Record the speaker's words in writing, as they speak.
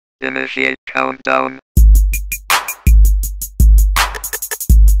Initiate countdown.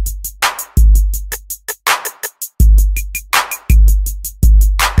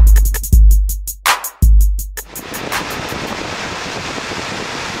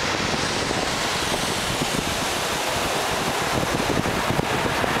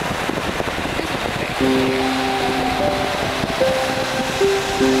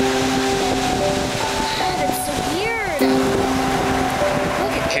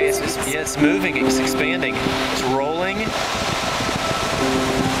 Yeah, it's moving, it's expanding, it's rolling.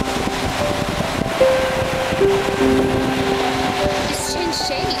 It's changed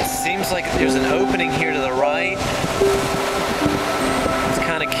shape. Seems like there's an opening here to the right. It's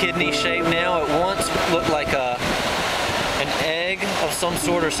kind of kidney shaped now. It once looked like an egg of some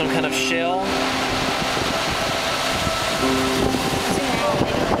sort or some kind of shell.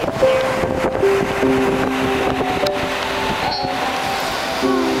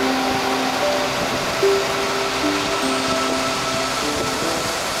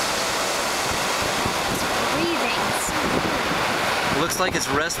 Looks like it's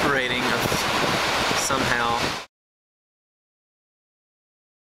respirating somehow.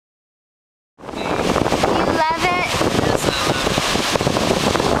 You love it? Yes, I love it.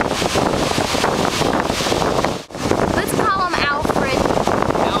 Let's call him Alfred.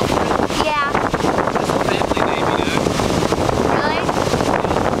 Alfred? Yeah. That's a family name, you know? Really?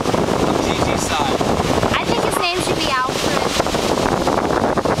 On Gigi's side. I think his name should be Alfred.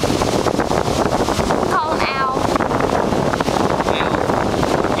 Call him Al.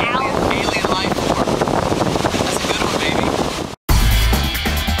 Alien life form. That's a good one, baby.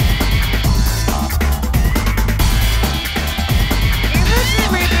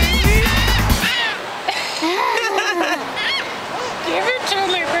 Give it to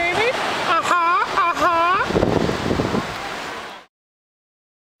me, baby. Uh-huh, uh-huh.